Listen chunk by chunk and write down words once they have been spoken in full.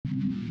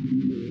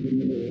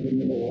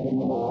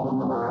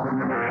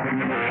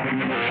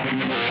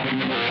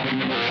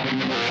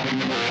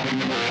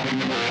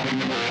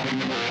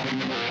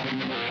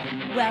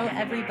Well,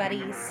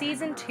 everybody,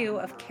 season 2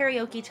 of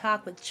Karaoke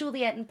Talk with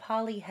Juliet and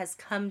Polly has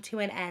come to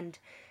an end.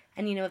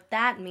 And you know what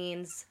that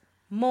means?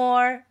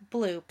 More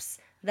bloops.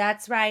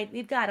 That's right,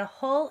 we've got a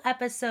whole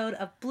episode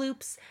of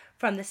bloops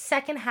from the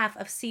second half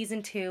of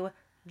season 2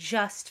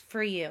 just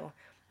for you.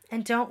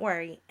 And don't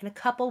worry, in a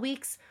couple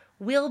weeks,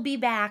 we'll be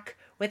back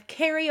with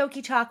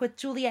Karaoke Talk with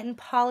Juliet and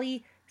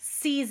Polly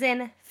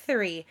season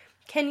 3.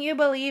 Can you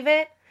believe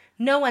it?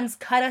 No one's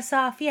cut us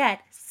off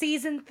yet.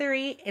 Season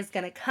 3 is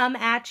going to come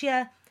at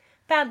you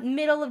about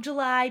middle of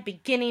July,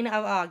 beginning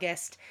of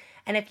August.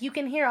 And if you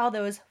can hear all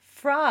those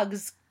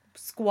frogs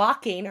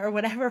squawking or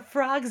whatever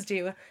frogs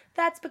do,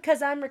 that's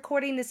because I'm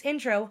recording this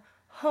intro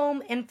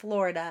home in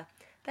Florida.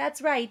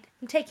 That's right,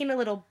 I'm taking a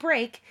little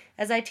break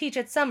as I teach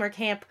at summer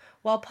camp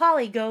while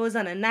Polly goes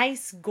on a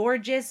nice,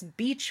 gorgeous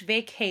beach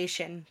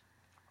vacation.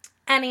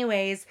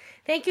 Anyways,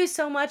 thank you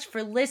so much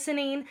for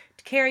listening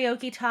to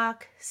Karaoke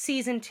Talk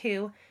Season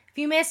 2. If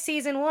you missed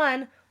Season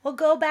 1, we'll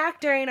go back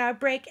during our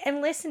break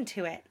and listen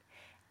to it.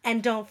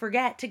 And don't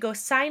forget to go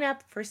sign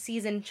up for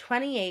Season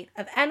 28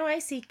 of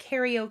NYC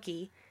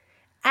Karaoke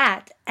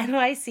at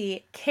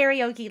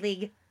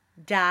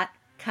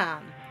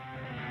nyckaraokeleague.com.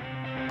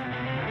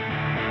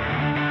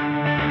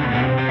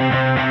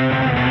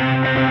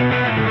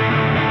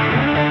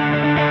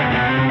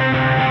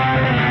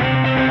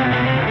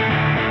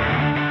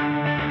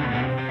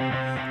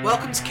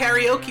 Welcome to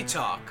Karaoke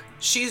Talk.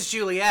 She's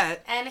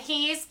Juliet. And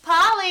he's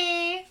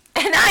Polly.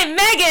 And I'm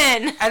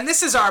Megan. And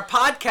this is our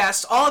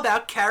podcast all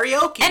about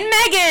karaoke. And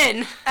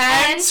Megan.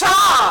 And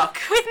talk.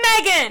 With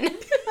Megan.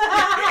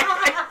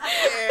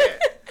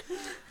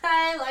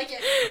 I like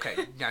it.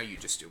 Okay, now you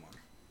just do one.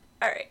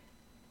 All right.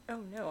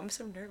 Oh no, I'm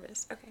so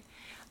nervous. Okay.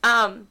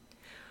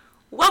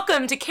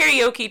 Welcome to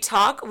Karaoke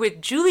Talk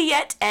with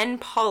Juliet and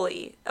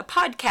Polly, a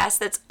podcast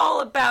that's all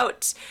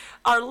about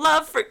our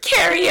love for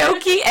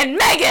karaoke and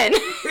Megan.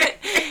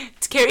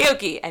 It's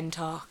karaoke and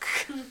talk.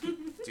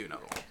 Do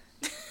another one.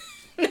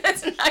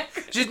 That's not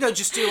good.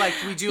 Just do like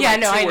we do. Yeah, like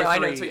no, two I or know. I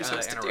know. three, That's what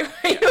you're supposed in to a do. row.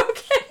 Are you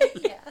okay?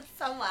 Yes,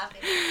 I'm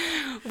laughing.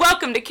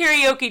 Welcome to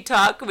Karaoke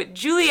Talk with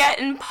Juliet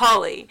and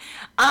Polly.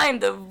 I'm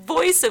the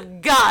voice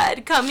of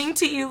God coming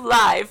to you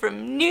live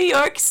from New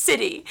York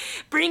City,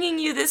 bringing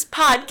you this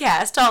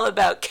podcast all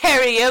about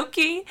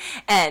karaoke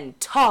and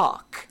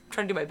talk. I'm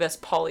trying to do my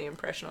best Polly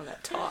impression on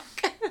that talk.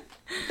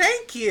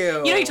 Thank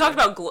you. You know, you talked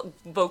about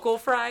vocal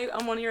fry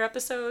on one of your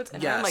episodes,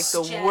 and I'm like Yes.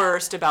 the Jab.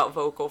 worst about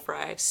vocal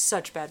fry. I have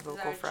such bad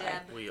vocal our fry.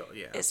 jab.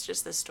 Yeah. It's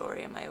just the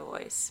story of my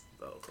voice.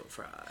 Vocal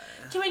fry.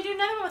 Can we do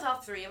another one with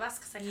all three of us?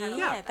 Because I kind of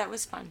Yeah, that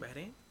was fun.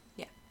 Ready?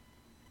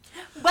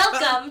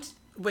 Welcome.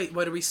 Wait,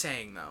 what are we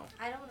saying though?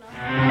 I don't know.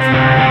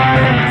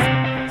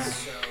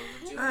 So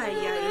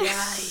we're doing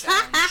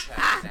sound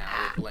check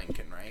now with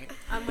Lincoln, right?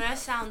 I'm gonna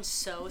sound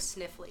so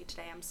sniffly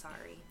today. I'm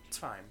sorry. It's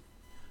fine.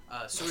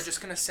 So we're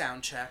just gonna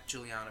sound check,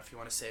 Juliana. If you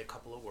want to say a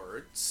couple of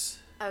words.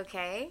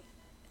 Okay.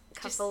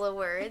 Couple of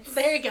words.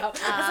 There you go.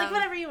 It's like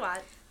whatever you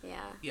want. Yeah.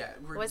 Yeah.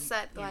 What's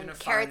that you're one? gonna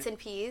Carrots find and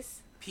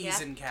peas. peas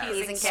Yeah. and carrots.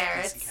 Peas and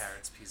carrots. Peas and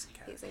carrots. Peas and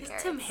carrots. Peas and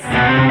Tim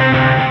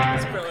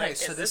carrots. Harris. Okay,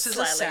 so this is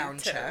a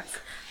sound check.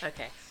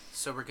 Okay.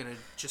 So we're gonna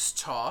just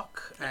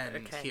talk and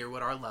Okay. hear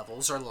what our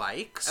levels are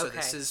like. So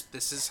Okay.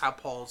 this is how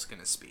Paul's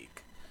gonna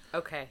speak.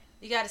 Okay.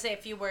 You gotta say a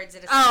few words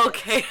at a Oh,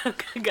 sentence.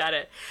 okay. Got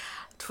it.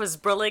 'Twas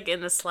brillig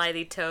in the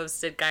slithy toves,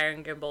 did gyre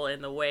and gimble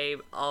in the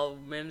wave, all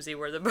mimsy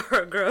were the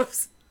borough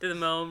groves, did the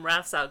mome,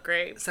 wraths out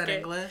great. Is that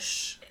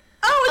English?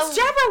 Oh, it's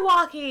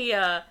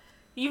Jabberwocky!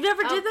 You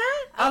never did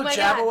that? Oh my Jabberwocky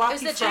god. It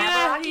was the from-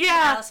 Jabberwocky from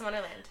Yeah. Alice in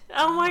Wonderland.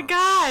 Oh my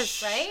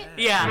gosh! Right?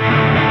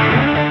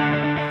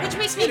 Yeah. Which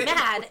makes me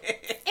mad.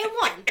 It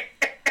won.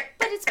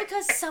 But it's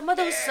because some of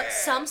those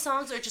some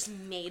songs are just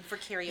made for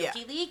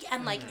karaoke league,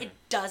 and like it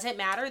doesn't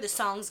matter. The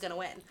song's gonna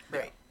win.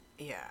 Right.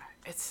 Yeah.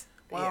 It's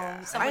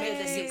someone did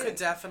this You season. could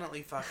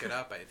definitely fuck it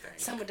up, I think.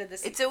 Someone did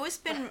this. It's always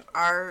been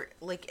our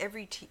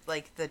every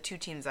like the two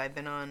teams I've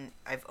been on.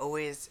 I've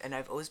always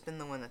been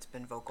the one that's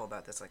been vocal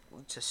about this, like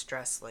to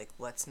stress like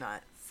let's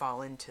not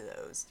fall into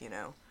those, you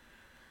know.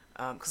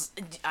 Because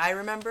I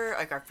remember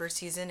like our first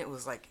season, it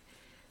was like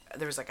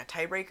there was like a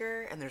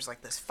tiebreaker, and there's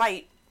like this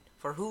fight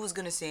for who was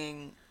gonna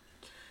sing.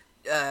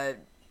 This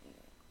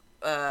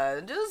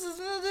is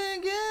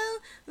nothing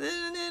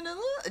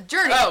else.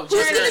 Journey. Oh,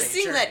 Who's Journey, gonna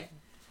sing Journey. that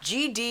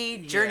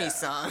GD Journey Yeah.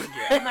 song?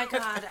 Oh my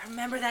god, I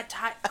remember that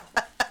time.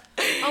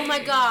 Oh my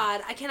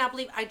god, I cannot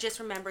believe I just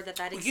remembered that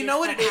existed. You know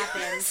what that it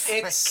happened. is?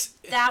 It's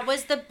That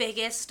was the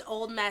biggest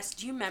old mess.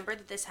 Do you remember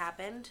that this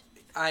happened?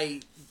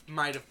 I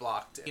might have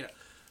blocked it. You know,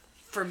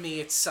 for me,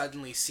 it's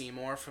Suddenly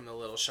Seymour from The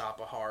Little Shop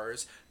of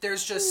Horrors.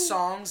 There's just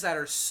songs that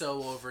are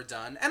so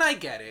overdone, and I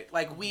get it.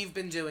 Like, we've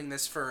been doing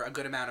this for a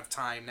good amount of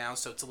time now,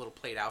 so it's a little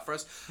played out for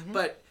us.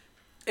 But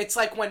It's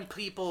like when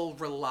people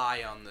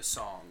rely on the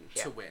song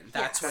Yeah. to win.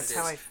 That's what That's it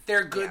how is. I-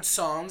 They're good yeah.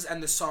 songs,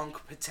 and the song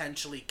could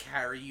potentially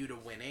carry you to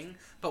winning.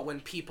 But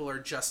when people are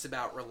just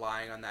about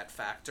relying on that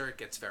factor, it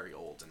gets very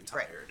old and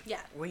Right. tired.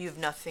 Yeah. Well, you have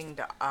nothing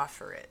to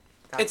offer it.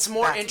 It's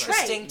more that's what-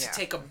 interesting to yeah.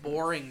 take a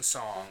boring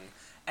song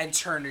and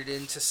turn it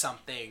into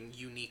something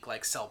unique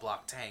like Cell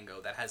Block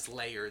Tango that has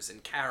layers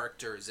and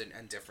characters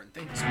and different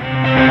things.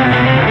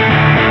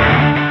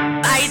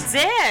 I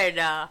did.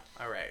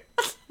 All right.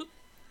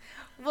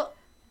 Well,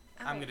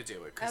 I'm going to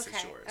do it because okay.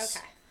 it's yours.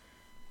 Okay.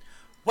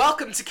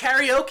 Welcome to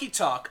Karaoke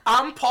Talk.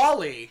 I'm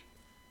Paulie.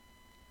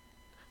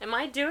 Am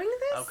I doing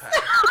this? Okay.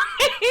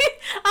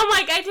 I'm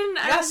like, I didn't.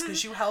 I Yes, wasn't-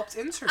 because you helped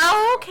insert.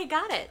 Oh, it. okay,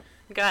 got it.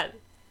 Got it.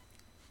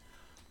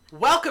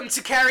 Welcome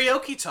to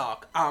Karaoke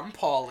Talk. I'm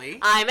Paulie.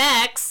 I'm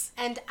X.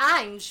 And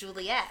I'm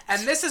Juliet.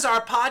 And this is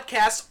our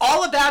podcast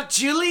all about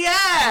Juliet.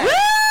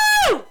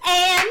 Woo!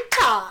 And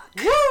talk.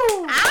 Woo!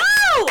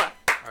 Ow! All right,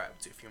 we'll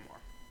do a few more.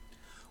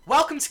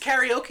 Welcome to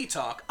Karaoke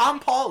Talk. I'm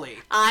Paulie.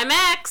 I'm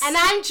X. And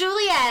I'm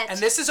Juliet. And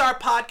this is our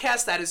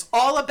podcast that is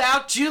all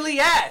about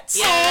Juliet.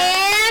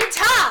 And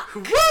talk.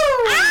 Woo!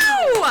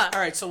 Ow! All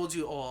right, so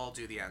I'll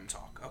do the end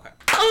talk. Okay.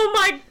 Oh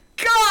my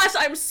gosh,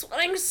 I'm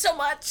sweating so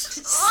much.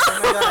 Oh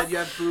my god, you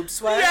have boob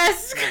sweat?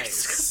 Yes. Nice.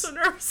 So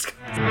nervous.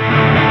 More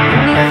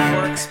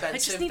I just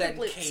expensive need than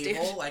the bloops,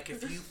 cable. dude. Like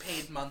if you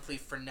paid monthly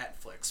for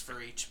Netflix, for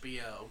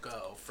HBO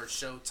Go, for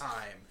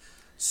Showtime,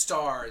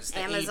 Stars, the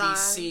Amazon.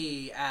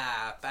 ABC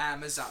app,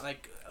 Amazon,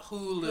 like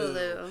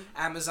Hulu,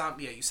 Amazon.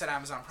 Yeah, you said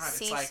Amazon Prime.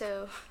 It's like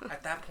CISO.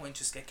 at that point,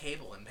 just get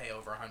cable and pay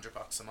over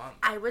 $100 a month.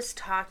 I was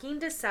talking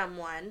to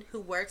someone who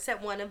works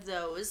at one of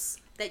those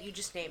that you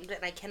just named,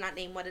 and I cannot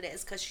name what it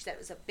is because she said it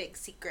was a big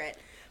secret.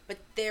 But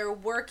they're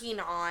working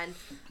on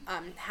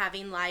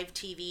having live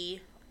TV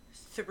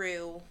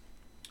through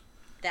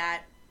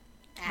that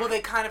app. Well, they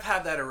kind of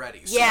have that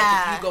already. So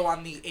Yeah. like if you go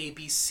on the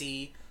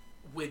ABC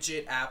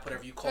widget app,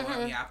 whatever you call it,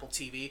 on the Apple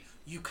TV,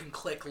 you can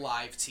click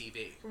live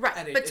TV. Right,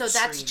 and but so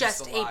that's streams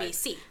just the live.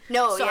 ABC.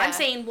 No, so yeah. I'm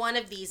saying one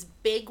of these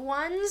big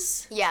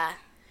ones Yeah.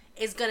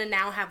 is gonna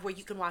now have where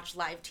you can watch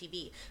live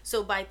TV.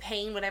 So by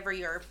paying whatever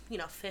your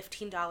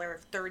 $15 or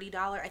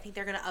 $30, I think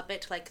they're gonna up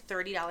it to like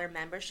 $30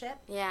 membership.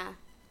 Yeah.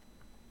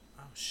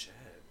 Oh shit.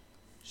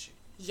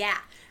 Yeah.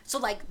 So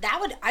like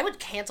I would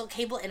cancel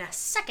cable in a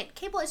second.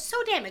 Cable is so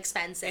damn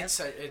expensive.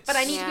 It's but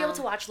I need to be Yeah. able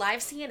to watch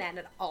live CNN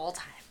at all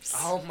times.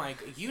 Oh my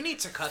god, you need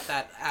to cut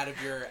that out of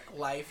your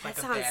life like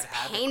That a sounds bad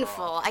habit.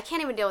 painful. Girl. I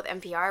can't even deal with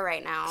NPR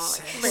right now.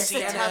 Like, it's a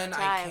CNN, tough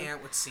I time.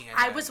 can't with CNN.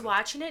 I was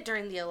watching it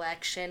during the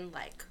election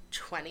like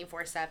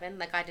 24/7.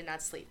 Like I did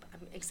not sleep.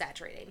 I'm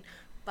exaggerating.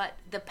 But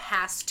the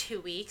past 2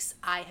 weeks,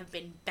 I have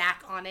been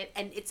back on it,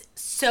 and it's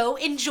so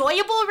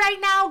enjoyable right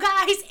now,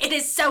 guys. It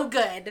is so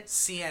good.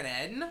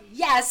 CNN?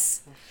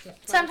 Yes.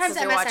 Sometimes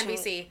So you're watching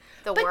MSNBC.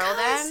 The world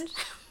Because- end?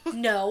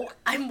 No,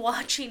 I'm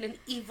watching an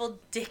evil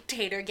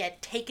dictator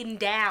get taken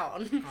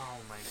down. Oh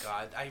my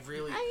god, I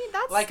really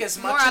that's like as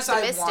more much as I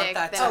want optimistic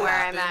that to than where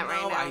happen. I'm at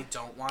right though, now. I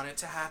don't want it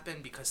to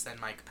happen because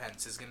then Mike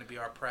Pence is going to be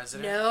our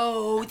president.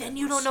 No, and then we're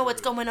you don't know what's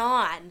screwed. going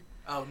on.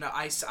 Oh no,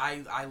 I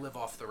live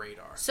off the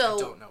radar. I So,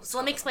 don't know. so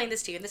let me explain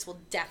this to you, and this will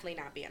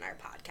definitely not be in our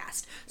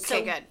podcast. So,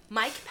 Okay, good.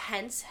 Mike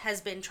Pence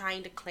has been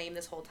trying to claim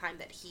this whole time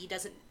that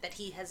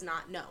he has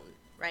not known,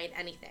 right,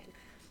 anything.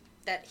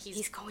 That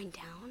He's going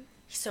down?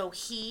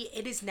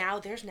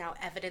 there's now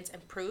evidence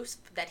and proof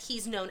that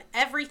he's known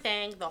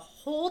everything the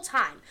whole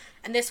time.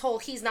 And this whole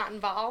he's not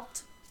involved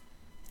is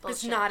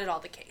Bullshit. not at all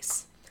the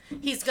case.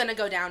 He's gonna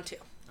go down too.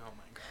 Oh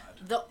my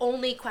god. The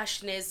only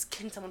question is,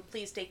 can someone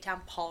please take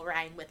down Paul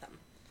Ryan with him?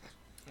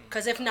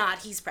 Because if not,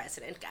 he's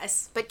president,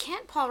 guys. But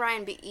can't Paul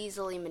Ryan be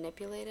easily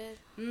manipulated?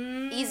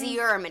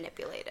 Easier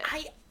manipulated.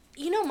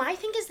 My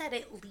thing is that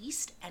at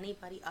least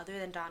anybody other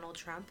than Donald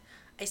Trump,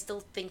 I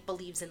still think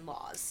believes in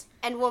laws.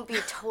 And won't be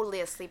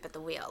totally asleep at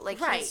the wheel. Like,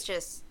 Right. he's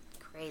just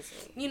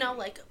crazy.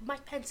 Like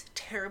Mike Pence,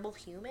 terrible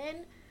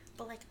human,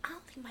 but like I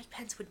don't think Mike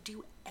Pence would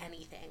do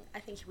anything. I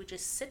think he would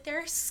just sit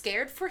there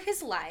scared for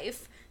his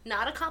life,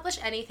 not accomplish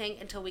anything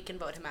until we can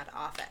vote him out of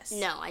office.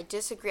 No, I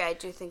disagree. I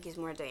do think he's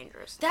more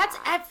dangerous. than That's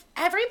that.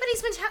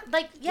 everybody's been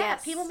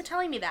Yes. people have been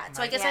telling me that.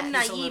 So I guess Yeah. I'm He's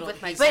a naive little-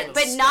 with my he's a But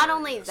little not scary,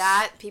 only yes.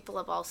 that, people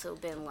have also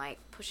been like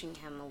pushing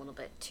him a little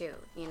bit too.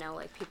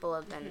 Like people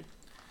have been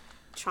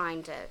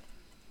trying to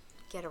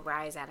get a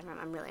rise out of him.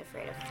 I'm really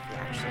afraid if he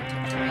actually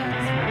took the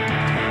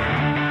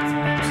reins.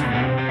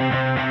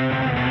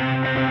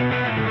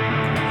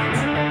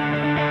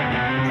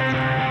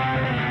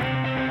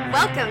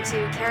 Welcome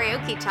to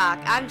Karaoke Talk.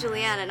 I'm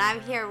Julianne and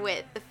I'm here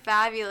with the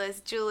fabulous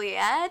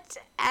Juliet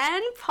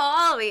and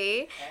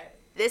Polly.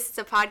 This is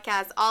a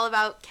podcast all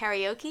about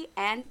karaoke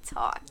and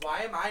talk.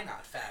 Why am I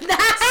not fabulous?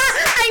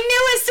 I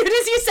knew as soon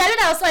as you said it,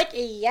 I was like,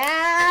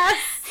 yes.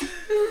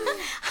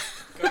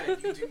 Go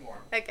ahead, you do more.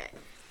 Okay.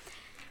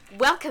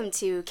 Welcome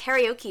to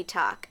Karaoke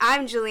Talk.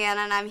 I'm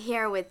Juliana and I'm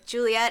here with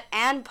Juliet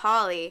and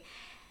Polly.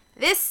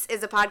 This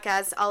is a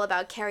podcast all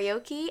about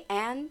karaoke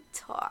and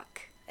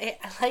talk.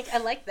 I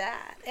like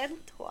that.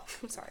 And talk.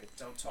 I'm sorry.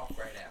 Don't talk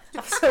right after.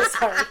 I'm so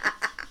sorry.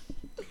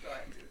 Go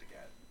ahead and do it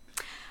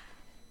again.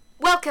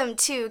 Welcome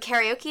to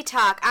Karaoke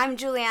Talk. I'm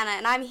Juliana,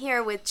 and I'm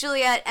here with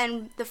Juliet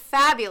and the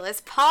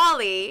fabulous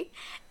Polly.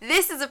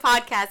 This is a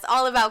podcast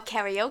all about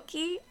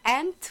karaoke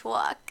and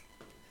talk.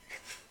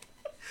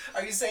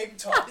 Are you saying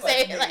talk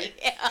like me?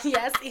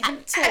 Yes, and I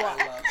talk.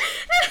 love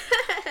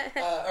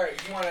it. All right,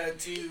 you want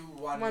to do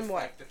one with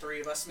more. like the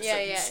three of us? Yeah, So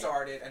you yeah.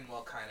 start it, and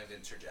we'll kind of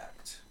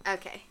interject.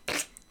 Okay.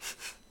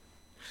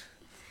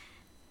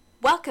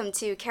 Welcome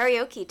to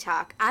Karaoke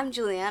Talk. I'm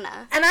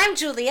Juliana. And I'm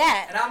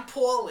Juliet. And I'm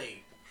Paulie.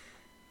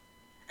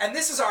 And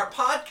this is our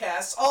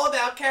podcast all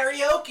about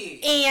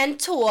karaoke. And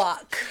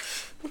talk.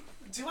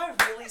 Do I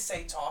really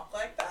say talk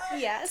like that?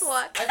 Yes.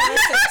 Talk. I really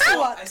say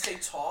Talk. I say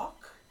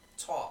talk.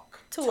 Talk.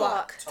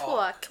 Talk.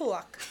 Talk.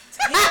 Talk.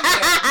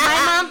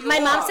 Damn it. My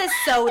mom Talk. says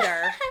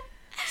soda.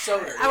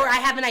 Soda. Or Yeah. I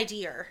have an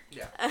idea.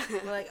 Yeah.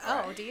 I'm like,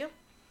 oh, do you?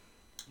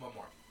 One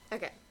more.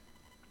 Okay.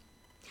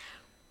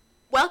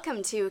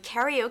 Welcome to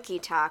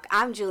Karaoke Talk.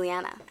 I'm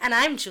Juliana. And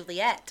I'm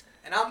Juliet.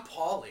 And I'm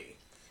Paulie.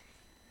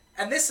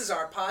 And this is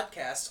our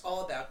podcast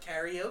all about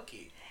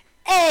karaoke.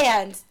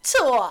 And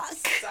talk.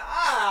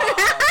 Stop.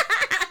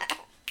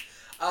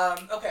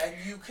 Okay,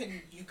 and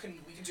we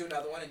can do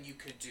another one, and you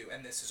could do,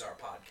 and this is our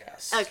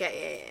podcast.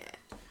 Okay,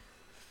 yeah.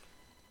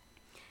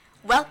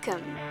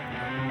 Welcome.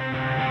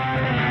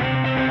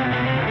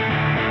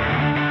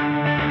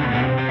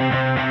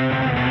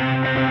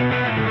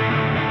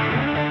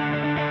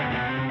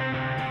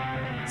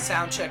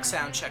 Sound check,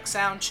 sound check,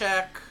 sound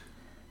check.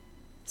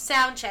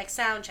 Sound check,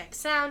 sound check,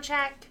 sound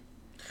check.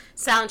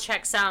 Sound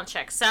check, sound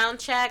check, sound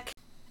check.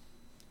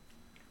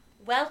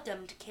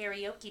 Welcome to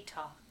Karaoke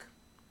Talk.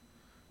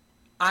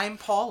 I'm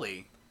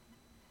Paulie.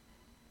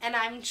 And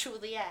I'm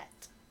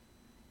Juliet.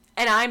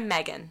 And I'm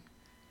Megan.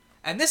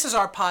 And this is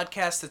our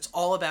podcast that's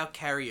all about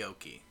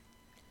karaoke.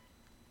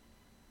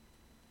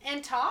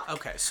 And talk?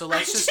 Okay, so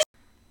let's just...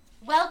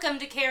 Welcome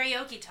to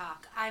Karaoke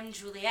Talk. I'm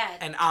Juliet.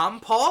 And I'm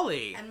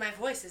Paulie. And my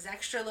voice is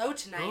extra low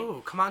tonight.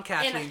 Ooh, come on,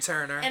 Kathleen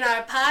Turner. In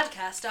our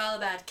podcast all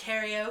about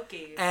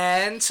karaoke.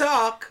 And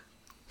talk.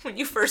 When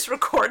you first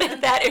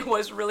recorded that, it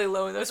was really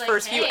low in those like,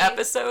 first few hey.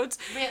 episodes.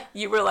 Yeah.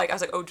 You were like, I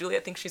was like, oh,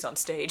 Juliet thinks she's on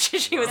stage.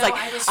 She was No, like,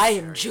 I was- I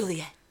am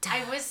Juliet.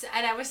 I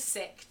was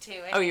sick too.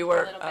 I Oh, think, you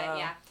were? a little bit,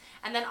 yeah.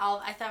 And then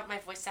I thought my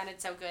voice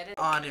sounded so good.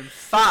 On in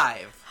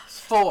 5,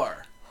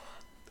 4,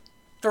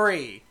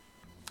 3.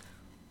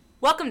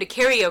 Welcome to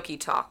Karaoke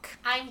Talk.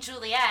 I'm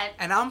Juliet.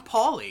 And I'm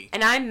Paulie.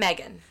 And I'm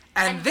Megan.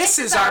 And this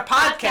is our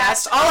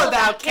podcast all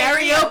about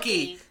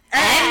karaoke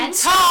and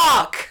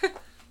talk!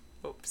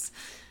 Oops.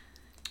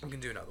 We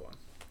can do another one.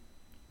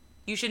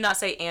 You should not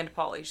say and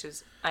Polly. She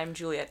says, I'm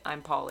Juliet,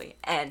 I'm Polly,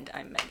 and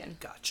I'm Megan.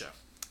 Gotcha.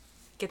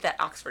 Get that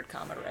Oxford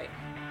comma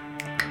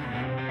right.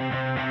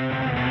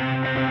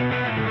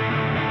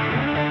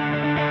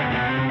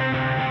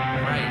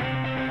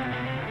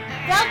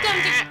 Right.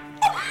 Welcome to.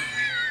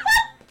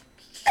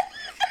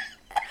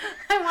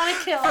 I want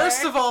to kill her.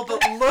 First of all,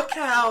 but look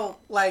how,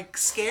 like,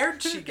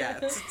 scared she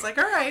gets. It's like,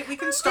 all right, we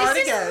can start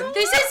again.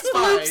 This is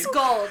Bloop's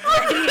gold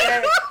right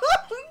here.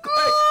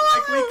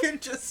 Like, we can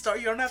just start.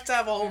 You don't have to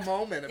have a whole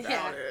moment about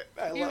Yeah. it.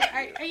 I You- love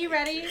it. are you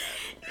ready?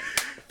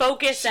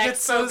 Focus, She X,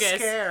 gets so focus.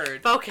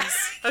 scared.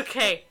 Focus.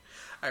 Okay.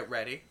 All right,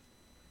 ready?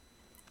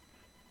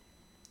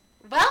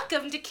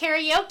 Welcome to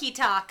Karaoke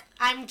Talk.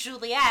 I'm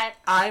Juliet.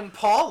 I'm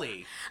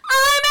Paulie.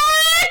 I'm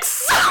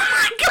X! Oh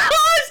my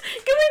gosh!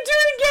 Can we do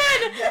it again?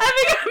 Yeah. I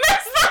think I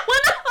messed that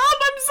one up.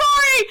 I'm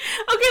sorry.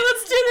 Okay,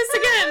 let's do this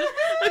again.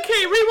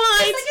 Okay,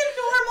 rewind. It's like a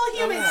normal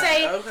human Okay, say.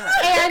 okay.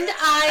 And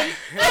I'm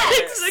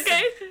X.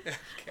 Okay.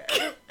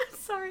 Okay.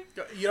 Sorry.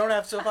 You don't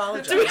have to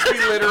apologize. Do we have We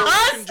to literally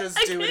pause? can just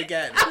do it Okay.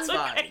 again. It's Okay,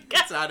 fine.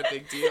 got It's not a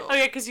big deal.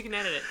 Okay, because you can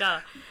edit it.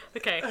 Duh.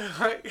 Okay.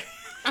 Right.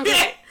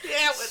 Okay.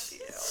 Yeah, with you.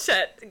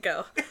 Shut.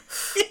 Go.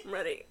 I'm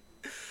ready.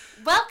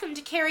 Welcome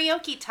to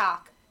Karaoke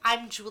Talk.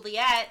 I'm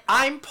Juliet.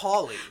 I'm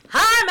Paulie.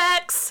 I'm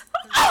X.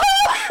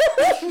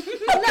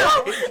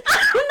 No.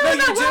 No,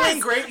 you're doing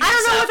great. You I don't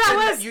just know have what that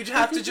to- was. You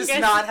have to just Okay.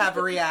 not have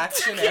a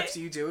reaction after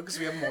you do it because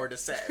we have more to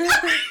say. I'm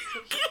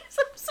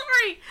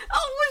sorry.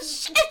 Oh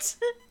shit.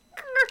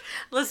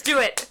 Let's do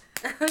it.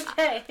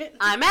 Okay.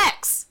 I'm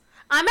X.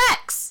 I'm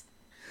X.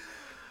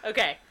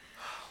 Okay.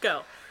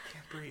 Go.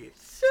 Can't breathe.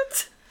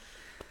 Shit.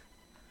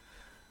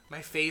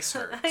 My face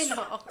hurts. I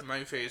know.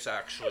 My face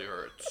actually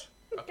hurts.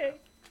 Okay.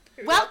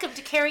 Welcome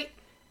to Karaoke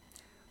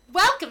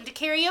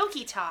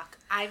Talk.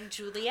 I'm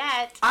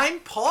Juliet.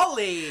 I'm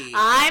Paulie.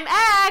 I'm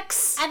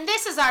X. And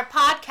this is our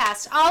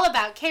podcast all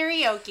about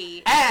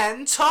karaoke.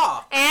 And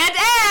talk. And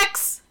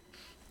X.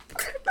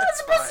 That's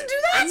supposed to do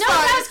that. No, fine,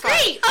 that it's was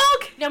fine. great.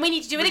 Okay. Now we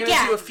need to do it We're again.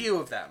 gonna do a few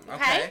of them,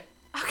 okay? Okay.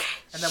 Okay.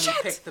 And then Shit.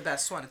 we pick the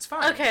best one. It's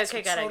fine. Okay. It's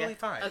Okay. Got it. totally got it.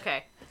 fine.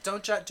 Okay.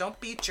 Don't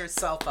beat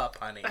yourself up,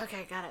 honey.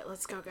 Okay. Got it.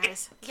 Let's go,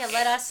 guys. Yeah,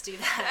 let us do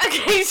that.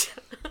 Okay.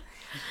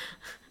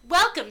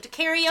 Welcome to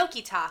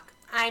Karaoke Talk.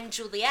 I'm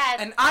Juliet.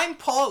 And I'm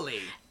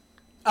Paulie.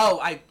 Oh,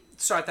 I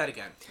start that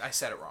again. I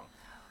said it wrong.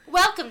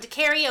 Welcome to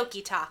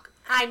Karaoke Talk.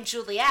 I'm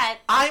Juliet.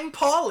 I'm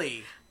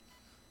Paulie.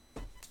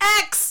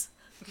 X.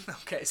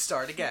 Okay,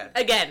 start again.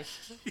 Again.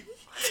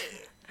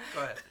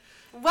 Go ahead.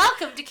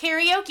 Welcome to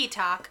Karaoke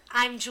Talk.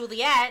 I'm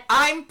Juliet.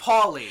 I'm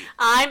Polly.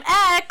 I'm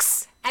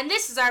X. And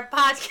this is our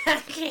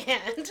podcast.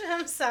 Can't.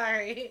 I'm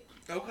sorry.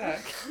 Okay.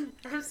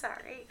 I'm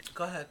sorry.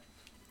 Go ahead.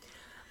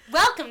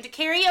 Welcome to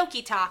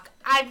Karaoke Talk.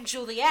 I'm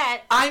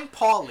Juliet. I'm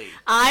Polly.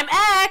 I'm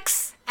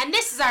X. And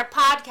this is our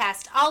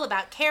podcast all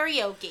about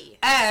karaoke.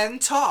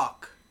 And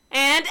talk.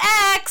 And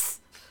X.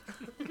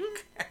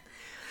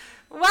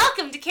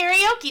 Welcome to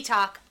Karaoke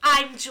Talk.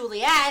 I'm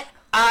Juliet.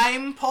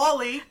 I'm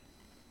Polly.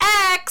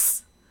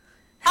 X.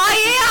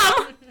 I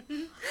am.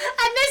 And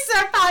this is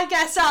our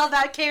podcast all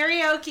about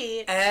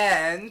karaoke.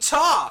 And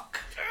talk.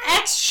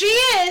 X she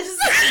is.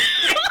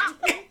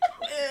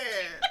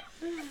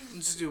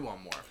 Let's do one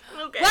more.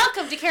 Okay.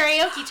 Welcome to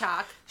Karaoke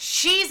Talk.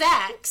 She's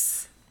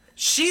X.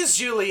 She's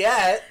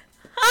Juliet.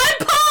 I'm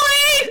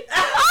Polly.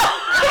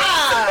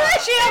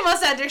 She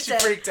almost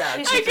understood. She freaked out.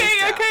 She Okay,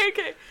 freaked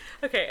out.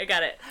 okay, I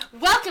got it.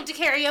 Welcome to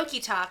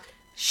Karaoke Talk.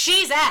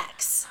 She's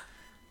X.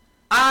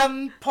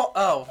 I'm Paul.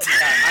 Oh, yeah,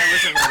 I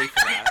wasn't ready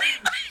for that.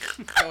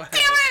 Go ahead.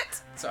 Damn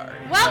it. Sorry.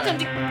 Welcome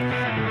to.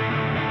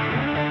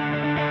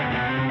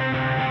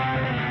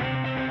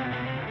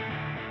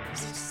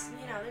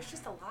 There's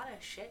just a lot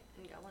of shit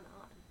going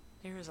on.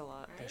 There's a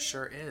lot. There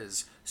sure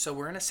is. So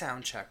we're in a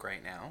sound check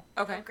right now.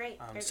 Okay. Oh, great.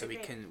 Great, So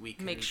great, great. we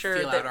can Make sure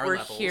feel out that our we're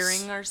levels.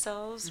 hearing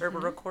ourselves or we're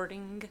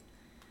recording.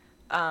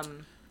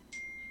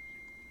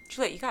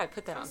 Juliet, you gotta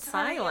put that on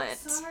silent.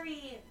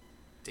 Sorry.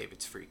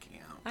 David's freaking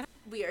out.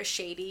 We are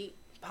shady,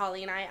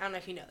 Polly and I. I don't know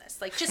if you know this.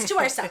 Like, just to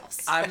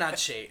ourselves. I'm not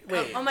shady.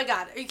 Wait. Oh my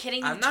God. Are you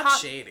kidding? I'm You not talk-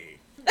 shady.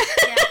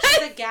 Yeah,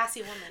 she's a gassy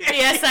woman.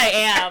 Yes, I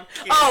am.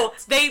 Oh,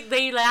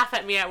 they laugh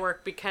at me at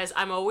work because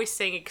I'm always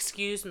saying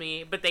 "excuse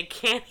me," but they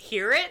can't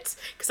hear it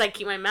because I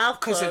keep my mouth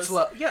closed. Because it's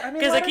low. Yeah, I mean,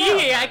 Because let like it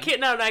out, yeah, I then. can't.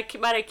 No,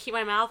 I keep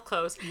my mouth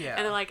closed. Yeah.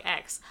 And they're like,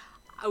 "X,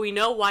 we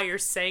know why you're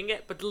saying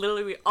it, but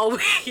literally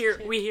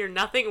we hear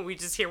nothing, and we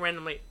just hear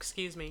randomly,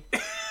 excuse me,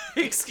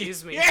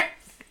 excuse me." Yeah.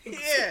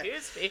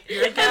 Excuse me.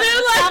 You're a And they're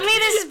gassy- like, Tell me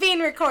this is being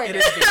recorded. It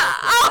is being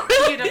Oh,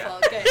 recorded.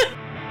 beautiful.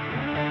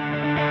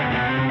 Good.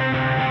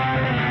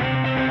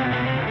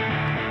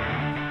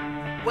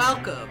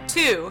 Welcome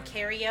To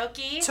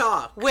Karaoke.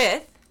 Talk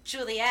with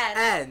Juliet.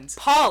 and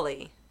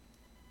Polly,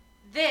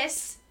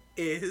 This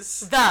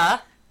is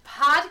the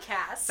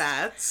podcast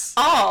that's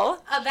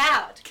all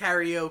about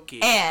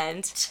karaoke.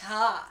 and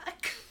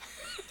talk.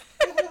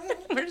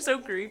 we're so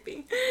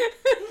creepy.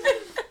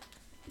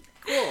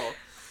 Cool.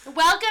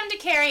 Welcome to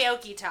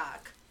Karaoke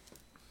Talk.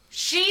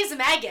 She's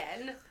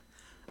Megan,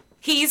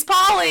 He's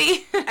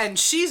Polly. And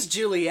she's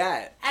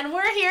Juliet. and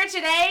we're here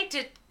today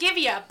to give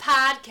you a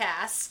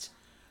podcast.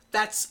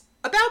 That's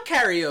about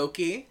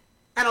karaoke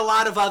and a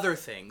lot of other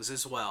things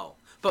as well.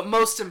 But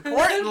most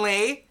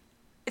importantly,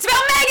 It's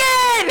about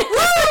Megan.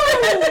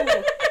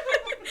 Woo!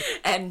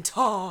 And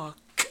talk.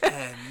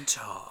 and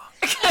talk.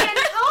 And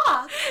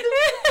talk.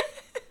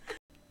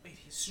 Wait,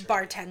 he's straight.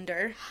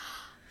 Bartender.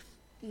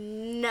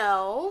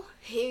 No,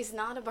 he's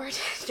not a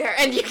bartender,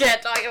 and you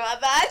can't talk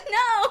about that.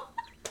 No,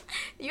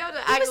 you have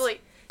to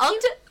actually.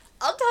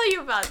 I'll tell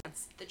you about it.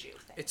 It's the Jew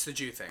thing. It's the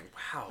Jew thing.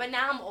 Wow. But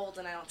now I'm old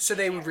and I don't. So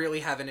they care. would really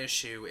have an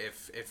issue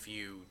if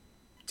you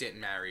didn't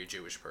marry a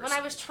Jewish person. When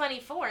I was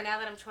 24, now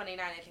that I'm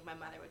 29, I think my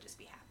mother would just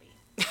be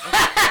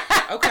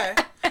happy. Okay.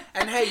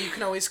 And hey, you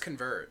can always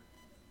convert.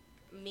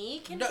 Me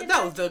can No,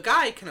 convert? the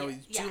guy can always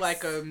Yes. do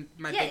like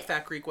my Yeah. big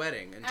fat Greek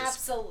wedding and just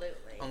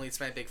Absolutely. only it's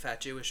my big fat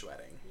Jewish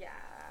wedding. Yeah.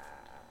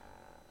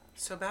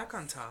 So back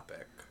on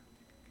topic.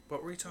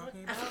 What were we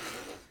talking about?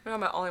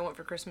 Oh, all I want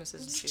for Christmas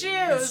is Jews.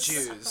 It's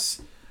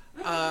Jews.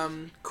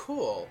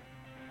 Cool.